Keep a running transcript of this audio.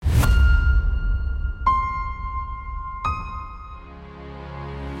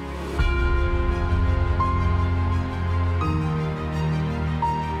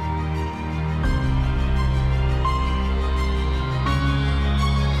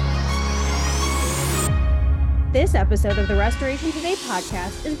This episode of the Restoration Today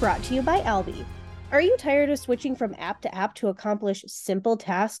podcast is brought to you by Albi. Are you tired of switching from app to app to accomplish simple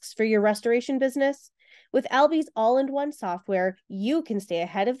tasks for your restoration business? With Albi's all-in-one software, you can stay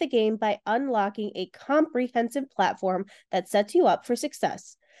ahead of the game by unlocking a comprehensive platform that sets you up for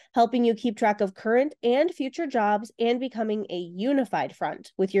success, helping you keep track of current and future jobs and becoming a unified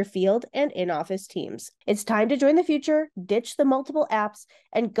front with your field and in-office teams. It's time to join the future, ditch the multiple apps,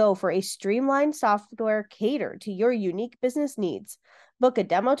 and go for a streamlined software catered to your unique business needs. Book a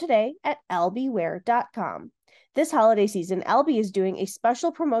demo today at albiware.com. This holiday season, Albi is doing a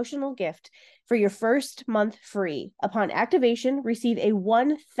special promotional gift for your first month free. Upon activation, receive a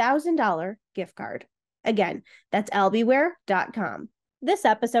 $1,000 gift card. Again, that's albiware.com. This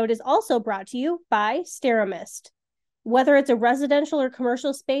episode is also brought to you by SteraMist. Whether it's a residential or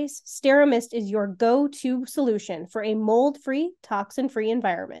commercial space, SteraMist is your go-to solution for a mold-free, toxin-free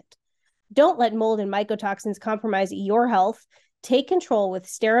environment. Don't let mold and mycotoxins compromise your health. Take control with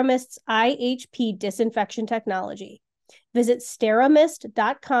SteraMist's IHP disinfection technology. Visit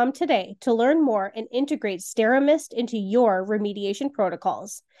steramist.com today to learn more and integrate SteraMist into your remediation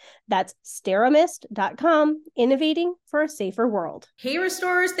protocols. That's steramist.com, innovating for a safer world. Hey,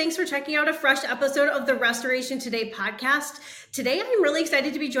 Restorers, thanks for checking out a fresh episode of the Restoration Today podcast. Today, I'm really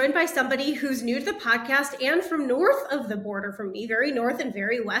excited to be joined by somebody who's new to the podcast and from north of the border from me, very north and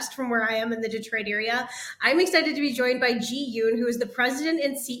very west from where I am in the Detroit area. I'm excited to be joined by Ji Yoon, who is the president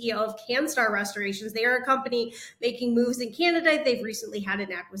and CEO of CanStar Restorations. They are a company making moves in Canada. They've recently had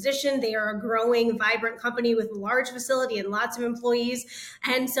an acquisition. They are a growing, vibrant company with a large facility and lots of employees.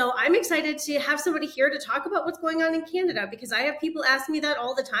 And so I'm excited to have somebody here to talk about what's going on in Canada, because I have people ask me that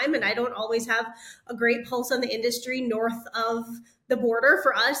all the time, and I don't always have a great pulse on the industry north of the border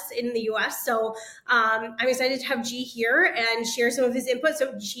for us in the US. So I'm excited to have Ji here and share some of his input.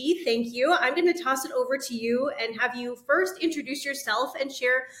 So Ji, thank you. I'm going to toss it over to you and have you first introduce yourself and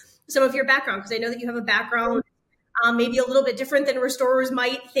share some of your background, because I know that you have a background maybe a little bit different than restorers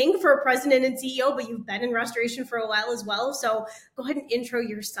might think for a president and CEO, but you've been in restoration for a while as well. So go ahead and intro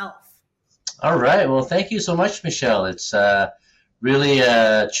yourself. All right. Well, thank you so much, Michelle. It's really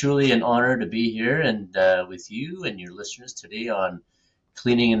truly an honor to be here and with you and your listeners today on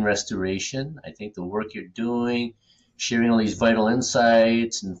cleaning and restoration. I think the work you're doing, sharing all these vital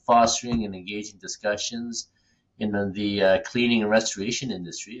insights and fostering and engaging discussions in the cleaning and restoration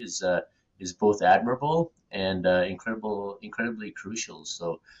industry is both admirable and incredibly crucial.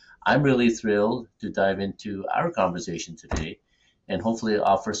 So I'm really thrilled to dive into our conversation today and hopefully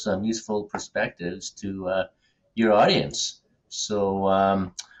offer some useful perspectives to your audience. So I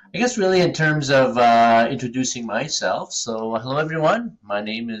guess really in terms of introducing myself. So hello, everyone. My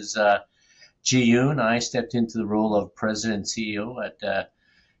name is Ji Yoon. I stepped into the role of president and CEO at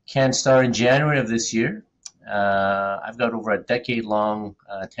CanStar in January of this year. I've got over a decade-long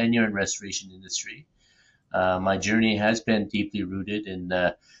tenure in restoration industry. My journey has been deeply rooted in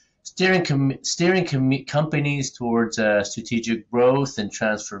steering companies towards strategic growth and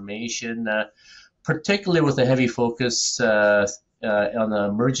transformation, particularly with a heavy focus on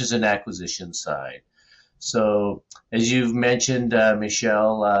the mergers and acquisition side. So, as you've mentioned,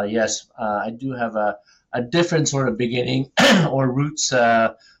 Michelle, yes, I do have a different sort of beginning or roots,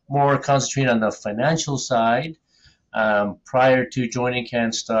 more concentrated on the financial side. Prior to joining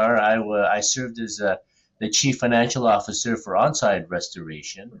CanStar, I served as the Chief Financial Officer for Onsite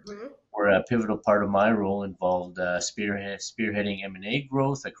Restoration, where a pivotal part of my role involved spearheading M&A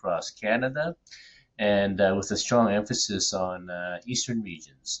growth across Canada, and with a strong emphasis on eastern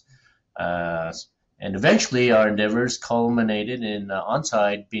regions. And eventually, our endeavors culminated in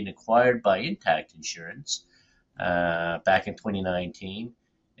Onsite being acquired by Intact Insurance back in 2019,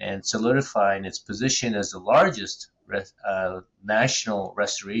 and solidifying its position as the largest national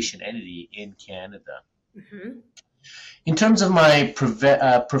restoration entity in Canada. Mm-hmm. In terms of my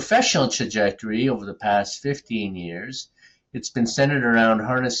professional trajectory over the past 15 years, it's been centered around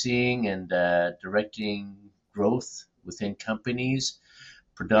harnessing and directing growth within companies,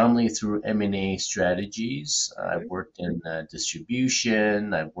 predominantly through M&A strategies. I've worked in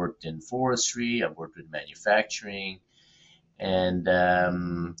distribution, I've worked in forestry, I've worked with manufacturing, and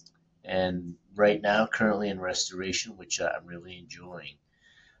right now currently in restoration, which I'm really enjoying.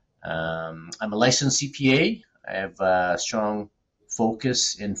 I'm a licensed CPA. I have a strong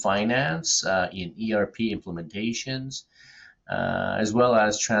focus in finance, in ERP implementations, as well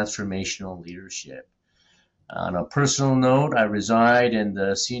as transformational leadership. On a personal note, I reside in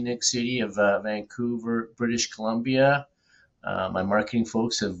the scenic city of Vancouver, British Columbia, My marketing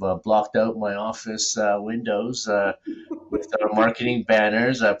folks have blocked out my office windows with our marketing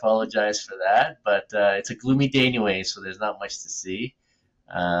banners. I apologize for that, but it's a gloomy day anyway, so there's not much to see.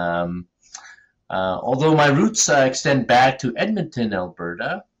 Um, Although my roots extend back to Edmonton,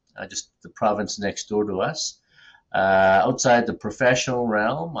 Alberta, just the province next door to us. Outside the professional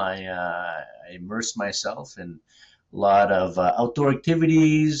realm, I immerse myself in a lot of outdoor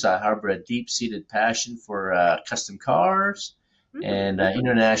activities. I harbor a deep-seated passion for custom cars and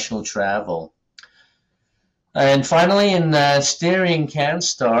international travel. And finally, in steering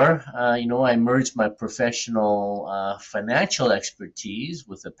CanStar, I merged my professional financial expertise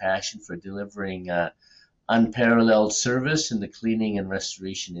with a passion for delivering unparalleled service in the cleaning and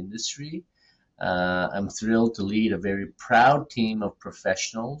restoration industry. I'm thrilled to lead a very proud team of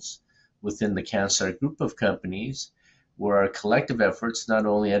professionals within the CanStar group of companies, where our collective efforts not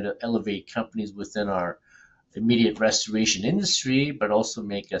only elevate companies within our immediate restoration industry, but also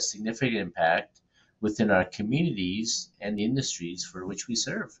make a significant impact within our communities and the industries for which we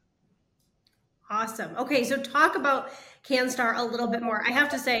serve. Awesome. Okay, so talk about CanStar a little bit more. I have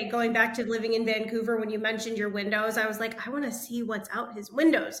to say, going back to living in Vancouver, when you mentioned your windows, I was like, I want to see what's out his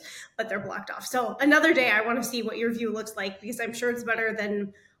windows, but they're blocked off. So another day, I want to see what your view looks like, because I'm sure it's better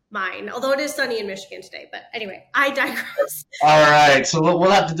than mine, although it is sunny in Michigan today. But anyway, I digress. All right, so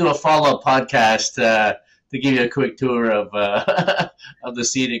we'll have to do a follow-up podcast to give you a quick tour of of the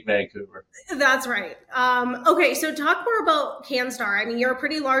scenic Vancouver. That's right. Okay, so talk more about CanStar. I mean, you're a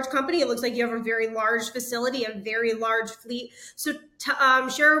pretty large company. It looks like you have a very large facility, a very large fleet. So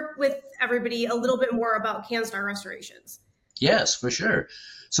share with everybody a little bit more about CanStar Restorations. Yes, for sure.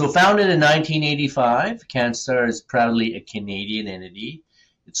 So founded in 1985, CanStar is proudly a Canadian entity.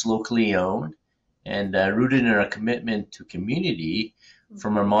 It's locally owned and rooted in our commitment to community.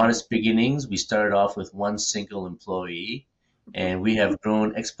 From our modest beginnings, we started off with one single employee, and we have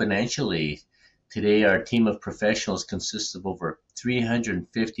grown exponentially. Today, our team of professionals consists of over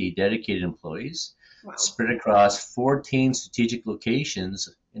 350 dedicated employees, wow, spread across 14 strategic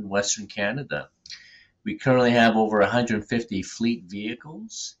locations in Western Canada. We currently have over 150 fleet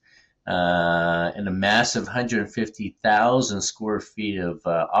vehicles and a massive 150,000 square feet of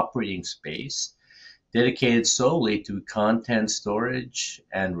operating space dedicated solely to content storage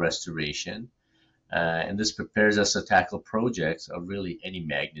and restoration. And this prepares us to tackle projects of really any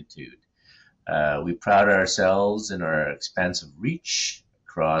magnitude. We pride ourselves in our expansive reach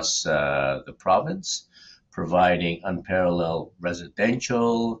across the province, providing unparalleled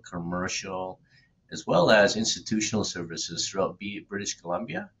residential, commercial, as well as institutional services throughout British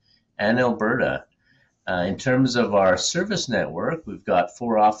Columbia and Alberta. In terms of our service network, we've got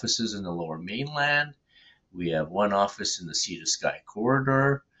 4 offices in the Lower Mainland. We have 1 office in the Sea to Sky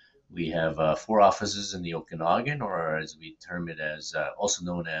corridor. We have 4 offices in the Okanagan, or as we term it, as also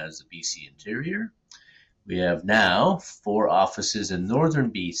known as the BC Interior. We have now 4 offices in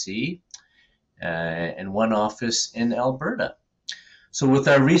northern BC and 1 office in Alberta. So with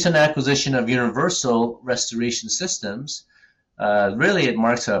our recent acquisition of Universal Restoration Systems, really it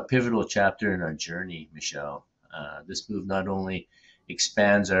marks a pivotal chapter in our journey, Michelle. This move not only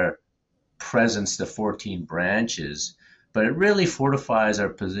expands our presence to 14 branches, but it really fortifies our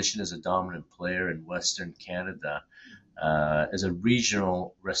position as a dominant player in Western Canada as a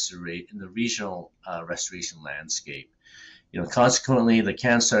regional restoration landscape. Consequently, the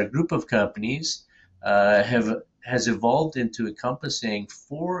CanStar group of companies has evolved into encompassing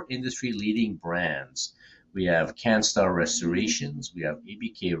 4 industry-leading brands. We have CanStar Restorations, we have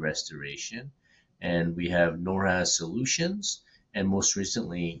ABK Restoration, and we have NORAS Solutions, and most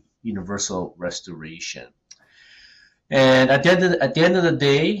recently, Universal Restoration. And at the end of the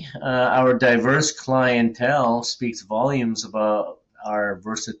day, our diverse clientele speaks volumes about our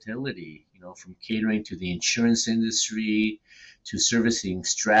versatility, from catering to the insurance industry, to servicing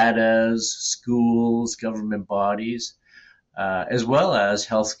stratas, schools, government bodies, as well as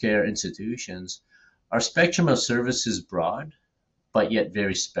healthcare institutions. Our spectrum of service is broad, but yet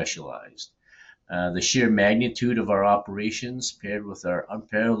very specialized. The sheer magnitude of our operations, paired with our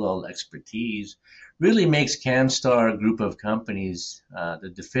unparalleled expertise, really makes CanStar group of companies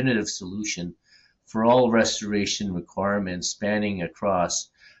the definitive solution for all restoration requirements spanning across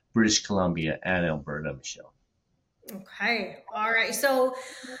British Columbia and Alberta, Michelle. Okay. All right. So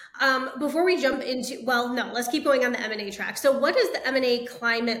before we jump into, let's keep going on the M&A track. So what is the M&A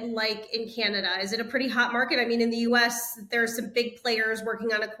climate like in Canada? Is it a pretty hot market? I mean, in the US, there's some big players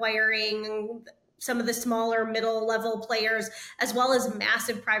working on acquiring some of the smaller middle level players, as well as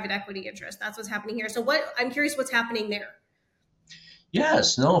massive private equity interest. That's what's happening here. So I'm curious what's happening there.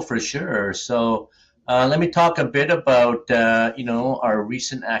 Yes, no, for sure. So Let me talk a bit about our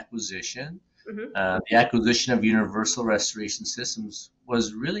recent acquisition. The acquisition of Universal Restoration Systems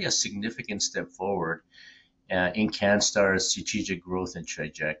was really a significant step forward in CanStar's strategic growth and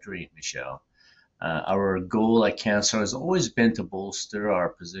trajectory, Michelle. Our goal at CanStar has always been to bolster our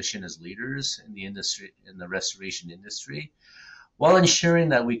position as leaders in the restoration industry, while ensuring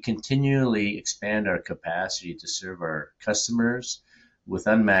that we continually expand our capacity to serve our customers with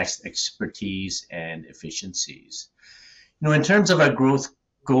unmatched expertise and efficiencies. In terms of our growth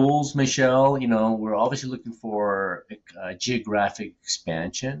goals, Michelle, we're obviously looking for geographic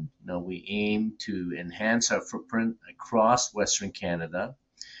expansion. We aim to enhance our footprint across Western Canada,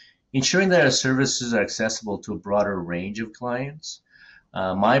 ensuring that our services are accessible to a broader range of clients.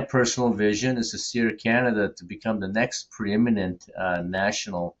 My personal vision is to steer Canada to become the next preeminent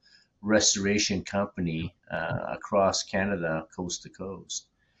national restoration company across Canada, coast to coast.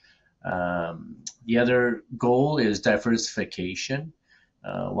 The other goal is diversification.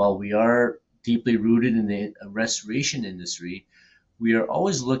 While we are deeply rooted in the restoration industry, we are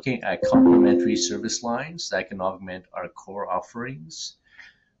always looking at complementary service lines that can augment our core offerings.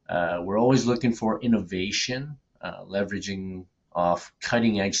 We're always looking for innovation, leveraging off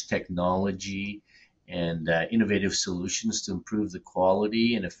cutting-edge technology and innovative solutions to improve the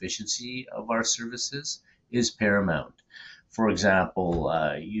quality and efficiency of our services is paramount. For example,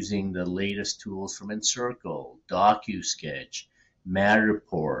 using the latest tools from Encircle, DocuSketch,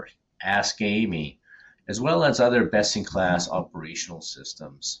 Matterport, Ask Amy, as well as other best-in-class operational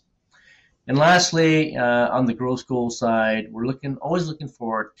systems. And lastly, on the growth goal side, we're always looking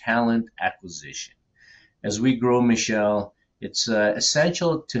for talent acquisition. As we grow, Michelle, it's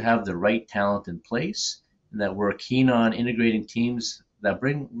essential to have the right talent in place, and that we're keen on integrating teams that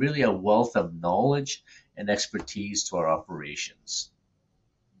bring really a wealth of knowledge and expertise to our operations.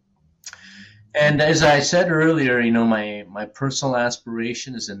 And as I said earlier, my personal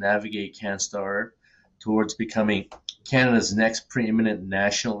aspiration is to navigate CanStar towards becoming Canada's next preeminent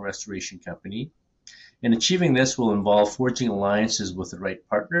national restoration company. And achieving this will involve forging alliances with the right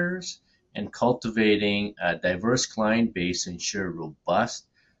partners and cultivating a diverse client base to ensure robust,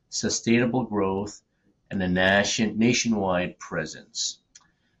 sustainable growth and a nationwide presence.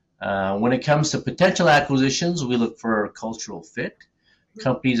 When it comes to potential acquisitions, we look for cultural fit,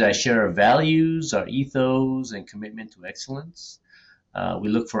 companies that share our values, our ethos, and commitment to excellence. We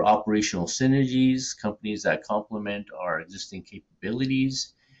look for operational synergies, companies that complement our existing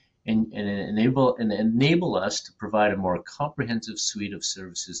capabilities and enable us to provide a more comprehensive suite of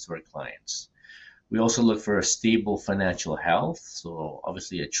services to our clients. We also look for a stable financial health, so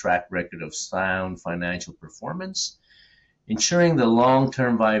obviously a track record of sound financial performance, ensuring the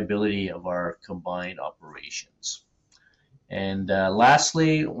long-term viability of our combined operations. And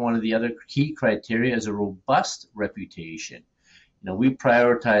lastly, one of the other key criteria is a robust reputation. We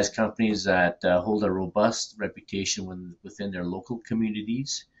prioritize companies that hold a robust reputation within their local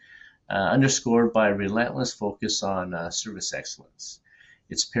communities, underscored by a relentless focus on service excellence.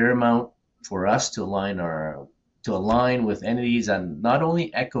 It's paramount for us to align with entities that not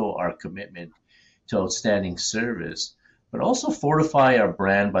only echo our commitment to outstanding service, but also fortify our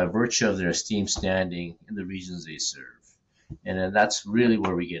brand by virtue of their esteemed standing in the regions they serve. And that's really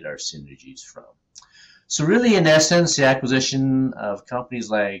where we get our synergies from. So really, in essence, the acquisition of companies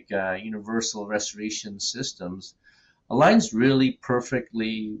like Universal Restoration Systems aligns really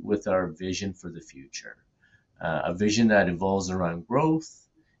perfectly with our vision for the future. A vision that evolves around growth,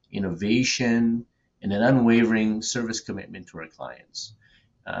 innovation, and an unwavering service commitment to our clients.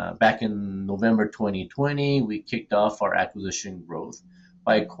 Back in November 2020, we kicked off our acquisition growth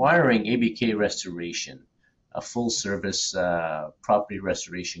by acquiring ABK Restoration, a full-service property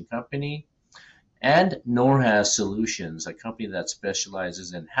restoration company, and Norhaz Solutions, a company that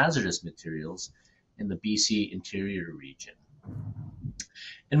specializes in hazardous materials in the BC interior region.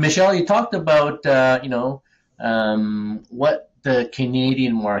 And Michelle, you talked about what the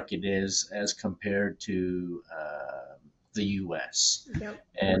Canadian market is as compared to the U.S. Yep.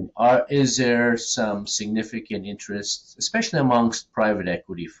 And is there some significant interest, especially amongst private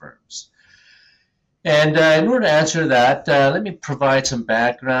equity firms? And in order to answer that, let me provide some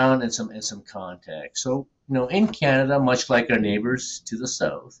background and some context. So, in Canada, much like our neighbors to the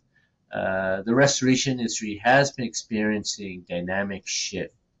south, the restoration industry has been experiencing dynamic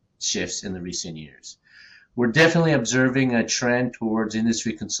shifts in the recent years. We're definitely observing a trend towards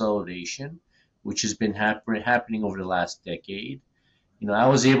industry consolidation, which has been happening over the last decade. I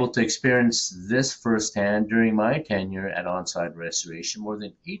was able to experience this firsthand during my tenure at Onside Restoration more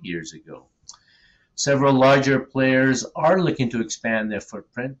than 8 years ago. Several larger players are looking to expand their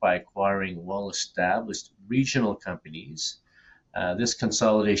footprint by acquiring well-established regional companies. This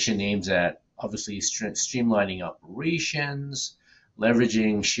consolidation aims at obviously streamlining operations,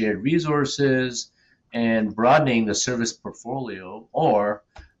 leveraging shared resources, and broadening the service portfolio, or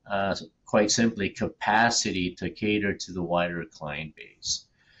quite simply, capacity to cater to the wider client base.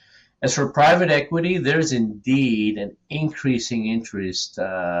 As for private equity, there's indeed an increasing interest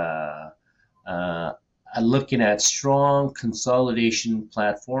looking at strong consolidation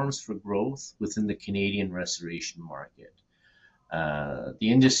platforms for growth within the Canadian restoration market. The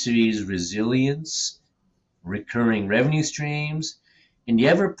industry's resilience, recurring revenue streams, and the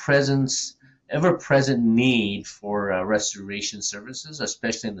ever-present need for restoration services,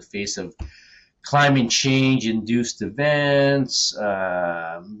 especially in the face of climate change-induced events,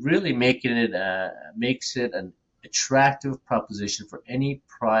 really makes it an attractive proposition for any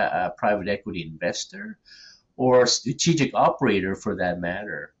private equity investor or strategic operator for that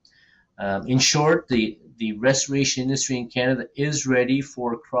matter. In short, the restoration industry in Canada is ready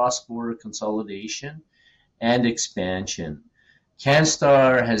for cross-border consolidation and expansion.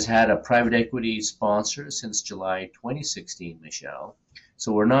 CanStar has had a private equity sponsor since July 2016, Michelle,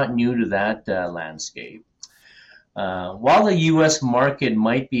 so we're not new to that landscape. While the U.S. market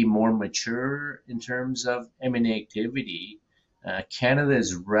might be more mature in terms of M&A activity, Canada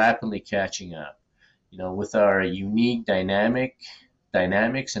is rapidly catching up. With our unique dynamics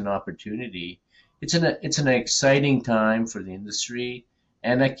and opportunity, it's an exciting time for the industry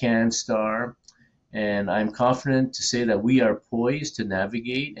and at CanStar, and I'm confident to say that we are poised to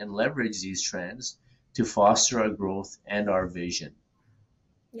navigate and leverage these trends to foster our growth and our vision.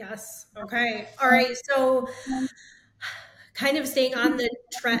 Yes. Okay. All right. So kind of staying on the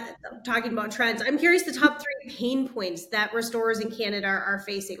trend, talking about trends, I'm curious the top 3 pain points that restorers in Canada are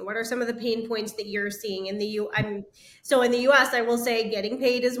facing. What are some of the pain points that you're seeing in the So in the US, I will say getting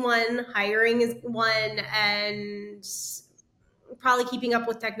paid is one, hiring is one, and probably keeping up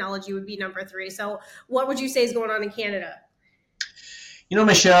with technology would be number 3. So what would you say is going on in Canada?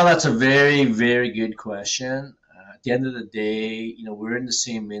 Michelle, that's a very, very good question. At the end of the day, we're in the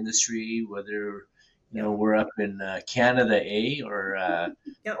same industry, whether we're up in Canada, or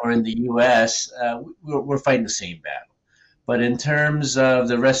in the U.S., we're fighting the same battle. But in terms of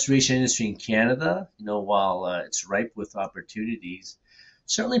the restoration industry in Canada, while it's ripe with opportunities,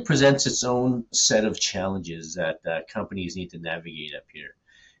 certainly presents its own set of challenges that companies need to navigate up here.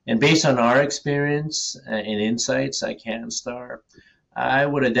 And based on our experience and insights at CanStar, I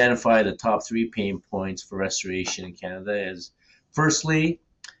would identify the top 3 pain points for restoration in Canada as, firstly,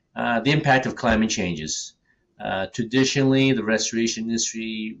 the impact of climate changes. Traditionally, the restoration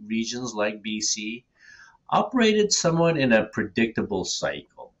industry regions like BC operated somewhat in a predictable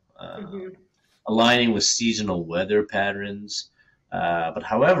cycle, aligning with seasonal weather patterns. But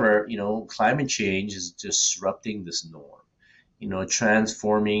however, climate change is disrupting this norm,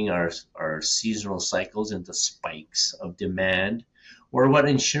 transforming our seasonal cycles into spikes of demand, or what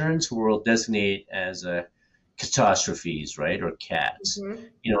insurance world designate as catastrophes, right, or CATs.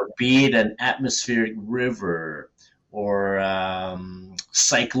 Be it an atmospheric river, or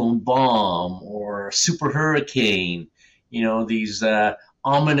cyclone bomb, or super hurricane. These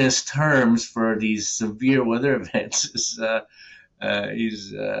ominous terms for these severe weather events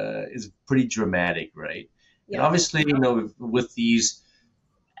is pretty dramatic, right? Yeah. And obviously, with these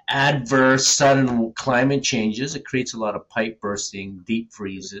adverse sudden climate changes, it creates a lot of pipe bursting, deep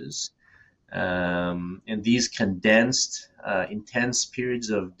freezes, and these condensed, intense periods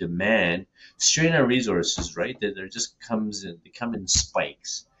of demand strain our resources, right? They come in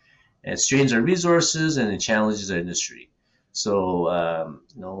spikes, and it strains our resources and it challenges our industry. So,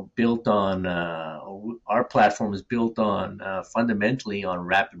 built on our platform is built on fundamentally on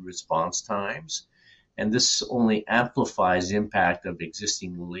rapid response times. And this only amplifies the impact of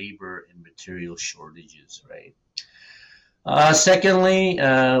existing labor and material shortages, right? Secondly,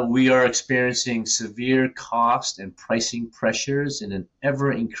 we are experiencing severe cost and pricing pressures in an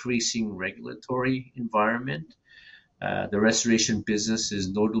ever-increasing regulatory environment. The restoration business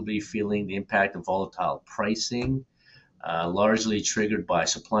is notably feeling the impact of volatile pricing, largely triggered by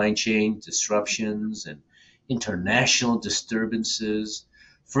supply chain disruptions and international disturbances.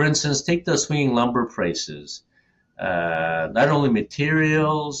 For instance, take the swinging lumber prices. Not only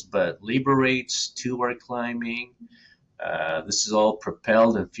materials, but labor rates too are climbing. This is all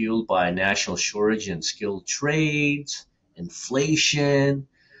propelled and fueled by a national shortage in skilled trades, inflation,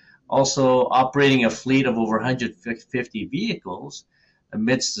 also operating a fleet of over 150 vehicles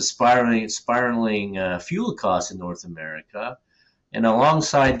amidst the spiraling fuel costs in North America. And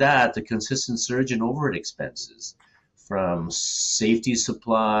alongside that, the consistent surge in overhead expenses, from safety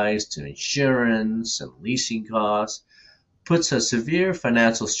supplies to insurance and leasing costs, puts a severe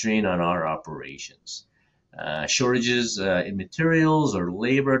financial strain on our operations. Shortages in materials or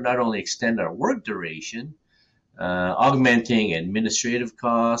labor not only extend our work duration, augmenting administrative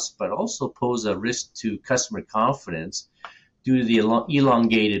costs, but also pose a risk to customer confidence due to the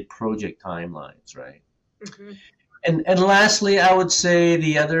elongated project timelines, right? Mm-hmm. And lastly, I would say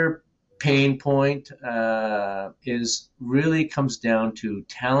the other pain point is really comes down to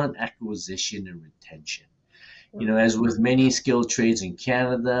talent acquisition and retention. As with many skilled trades in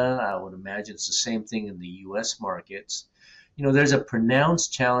Canada, I would imagine it's the same thing in the U.S. markets. There's a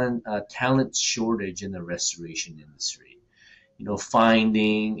pronounced talent shortage in the restoration industry.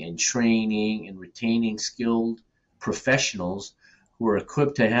 Finding and training and retaining skilled professionals who are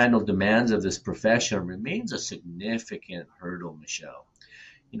equipped to handle demands of this profession remains a significant hurdle, Michelle.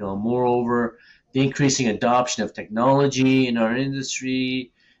 Moreover, the increasing adoption of technology in our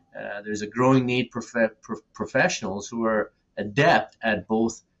industry, there's a growing need for professionals who are adept at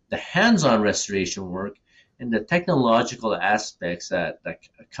both the hands-on restoration work and the technological aspects that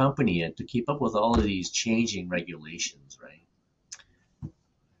accompany it to keep up with all of these changing regulations, right?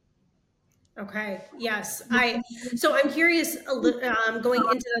 Okay. Yes. So I'm curious, going into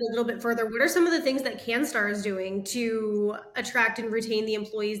that a little bit further. What are some of the things that CanStar is doing to attract and retain the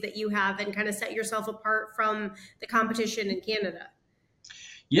employees that you have, and kind of set yourself apart from the competition in Canada?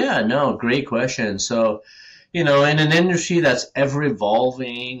 Yeah, no, great question. So, in an industry that's ever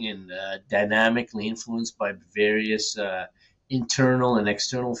evolving and dynamically influenced by various internal and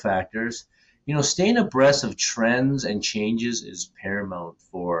external factors, staying abreast of trends and changes is paramount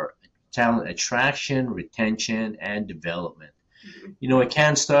for talent attraction, retention, and development. At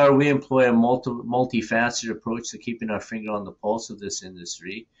CanStar, we employ a multifaceted approach to keeping our finger on the pulse of this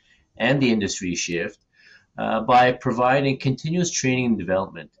industry and the industry shift by providing continuous training and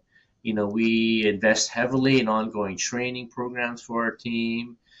development. We invest heavily in ongoing training programs for our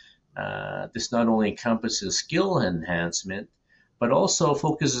team. This not only encompasses skill enhancement, but also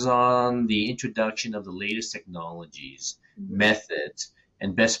focuses on the introduction of the latest technologies, methods,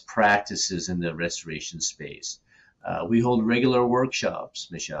 and best practices in the restoration space. We hold regular workshops,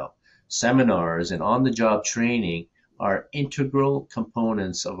 Michelle. Seminars and on-the-job training are integral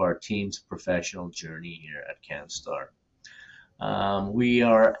components of our team's professional journey here at CanStar. We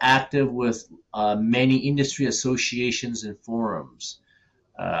are active with many industry associations and forums.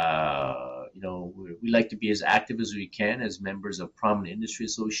 We like to be as active as we can as members of prominent industry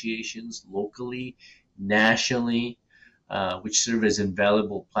associations locally, nationally, which serve as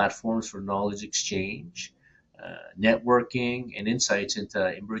invaluable platforms for knowledge exchange, networking, and insights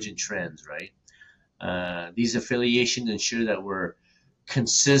into emergent trends, right? These affiliations ensure that we're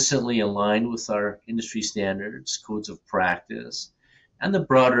consistently aligned with our industry standards, codes of practice, and the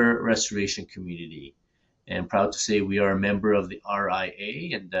broader restoration community. And proud to say we are a member of the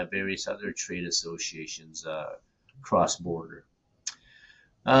RIA and various other trade associations cross-border.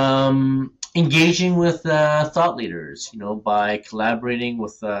 Engaging with thought leaders, by collaborating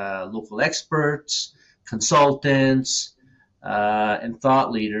with local experts, consultants, and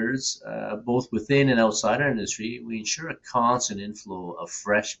thought leaders, both within and outside our industry, we ensure a constant inflow of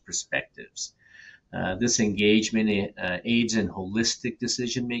fresh perspectives. This engagement aids in holistic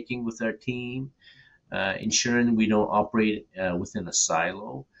decision making with our team, ensuring we don't operate within a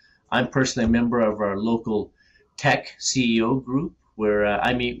silo. I'm personally a member of our local tech CEO group, where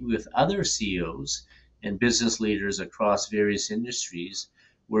I meet with other CEOs and business leaders across various industries,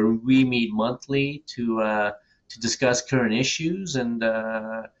 where we meet monthly to discuss current issues and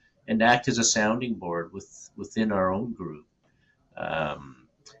act as a sounding board within our own group.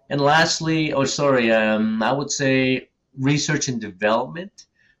 And lastly, I would say research and development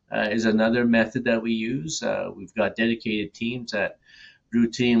is another method that we use. We've got dedicated teams that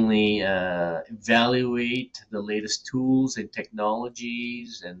routinely evaluate the latest tools and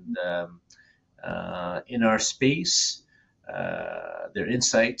technologies and in our space. Their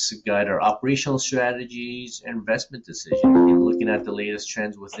insights guide our operational strategies and investment decisions. Looking at the latest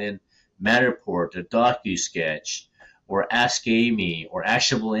trends within Matterport, or DocuSketch, or Ask Amy, or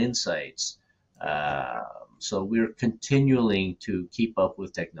Actionable Insights. So we're continuing to keep up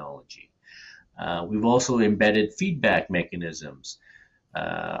with technology. We've also embedded feedback mechanisms.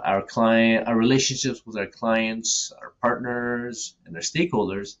 Our relationships with our clients, our partners, and our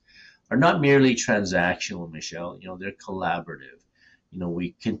stakeholders are not merely transactional, Michelle. They're collaborative.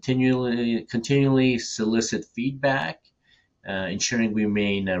 We continually solicit feedback, ensuring we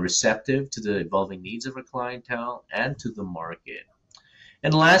remain receptive to the evolving needs of our clientele and to the market.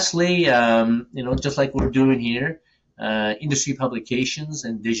 And lastly, just like we're doing here, industry publications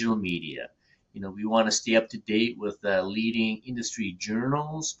and digital media. We want to stay up to date with leading industry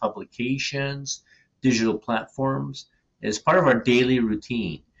journals, publications, digital platforms as part of our daily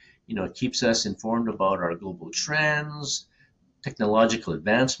routine. It keeps us informed about our global trends, technological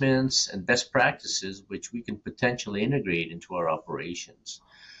advancements, and best practices, which we can potentially integrate into our operations.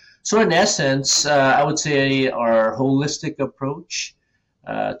 So in essence, I would say our holistic approach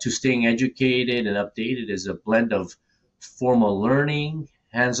to staying educated and updated is a blend of formal learning,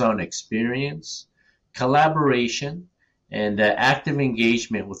 hands-on experience, collaboration, and active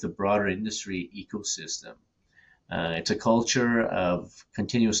engagement with the broader industry ecosystem. It's a culture of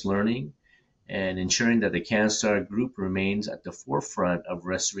continuous learning and ensuring that the CanStar Group remains at the forefront of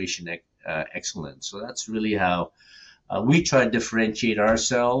restoration excellence. So that's really how we try to differentiate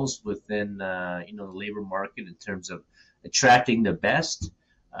ourselves within the labor market in terms of attracting the best,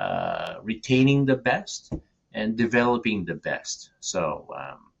 retaining the best, and developing the best. So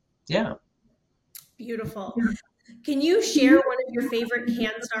yeah. Beautiful. Can you share one of your favorite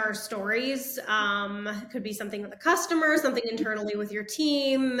CanStar stories? Could be something with a customer, something internally with your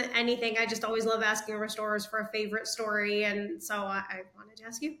team, anything. I just always love asking restorers for a favorite story, and so I wanted to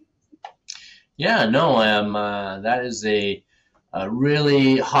ask you. Yeah, no, that is a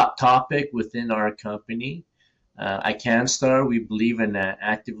really hot topic within our company. At CanStar, we believe in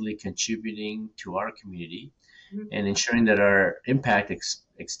actively contributing to our community and ensuring that our impact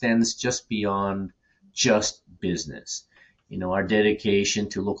extends just beyond just business. Our dedication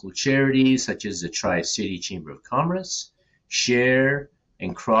to local charities such as the Tri-City Chamber of Commerce, SHARE,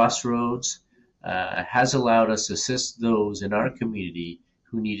 and Crossroads has allowed us to assist those in our community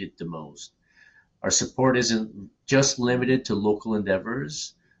who need it the most. Our support isn't just limited to local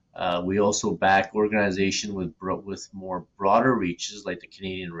endeavors. We also back organizations with more broader reaches like the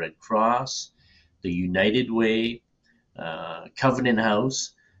Canadian Red Cross, the United Way, Covenant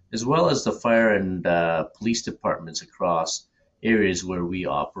House, as well as the fire and police departments across areas where we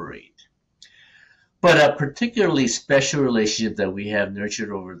operate. But a particularly special relationship that we have nurtured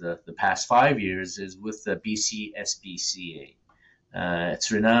over the past 5 years is with the BC SPCA.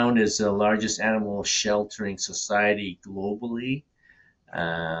 It's renowned as the largest animal sheltering society globally,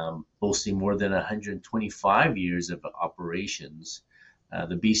 boasting more than 125 years of operations.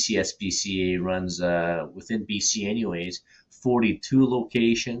 The BC SPCA runs, within BC anyways, 42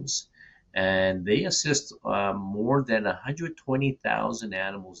 locations, and they assist more than 120,000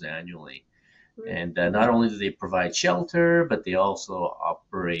 animals annually. And not only do they provide shelter, but they also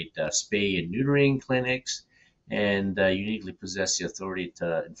operate spay and neutering clinics and uniquely possess the authority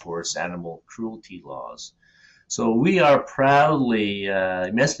to enforce animal cruelty laws. So we are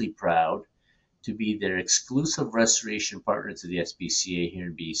immensely proud to be their exclusive restoration partner to the SPCA here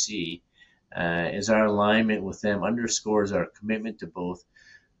in BC, as our alignment with them underscores our commitment to both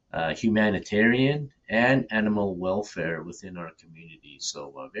humanitarian and animal welfare within our community.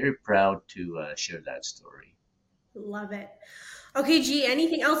 So very proud to share that story. Love it. Okay, G,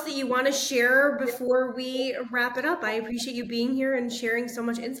 anything else that you want to share before we wrap it up? I appreciate you being here and sharing so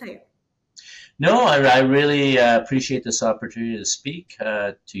much insight. No, I really appreciate this opportunity to speak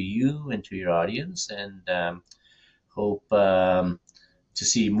to you and to your audience, and hope to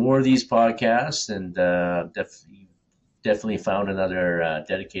see more of these podcasts, and definitely found another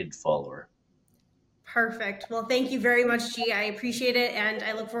dedicated follower. Perfect. Well, thank you very much, G. I appreciate it, and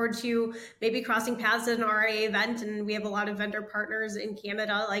I look forward to maybe crossing paths at an RA event. And we have a lot of vendor partners in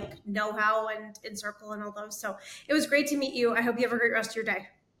Canada, like Know How and Encircle and all those. So it was great to meet you. I hope you have a great rest of your day.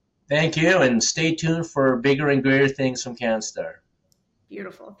 Thank you, and stay tuned for bigger and greater things from CanStar.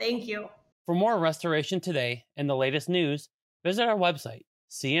 Beautiful. Thank you. For more Restoration Today and the latest news, visit our website,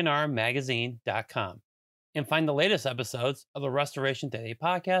 cnrmagazine.com, and find the latest episodes of the Restoration Today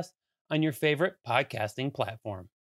podcast on your favorite podcasting platform.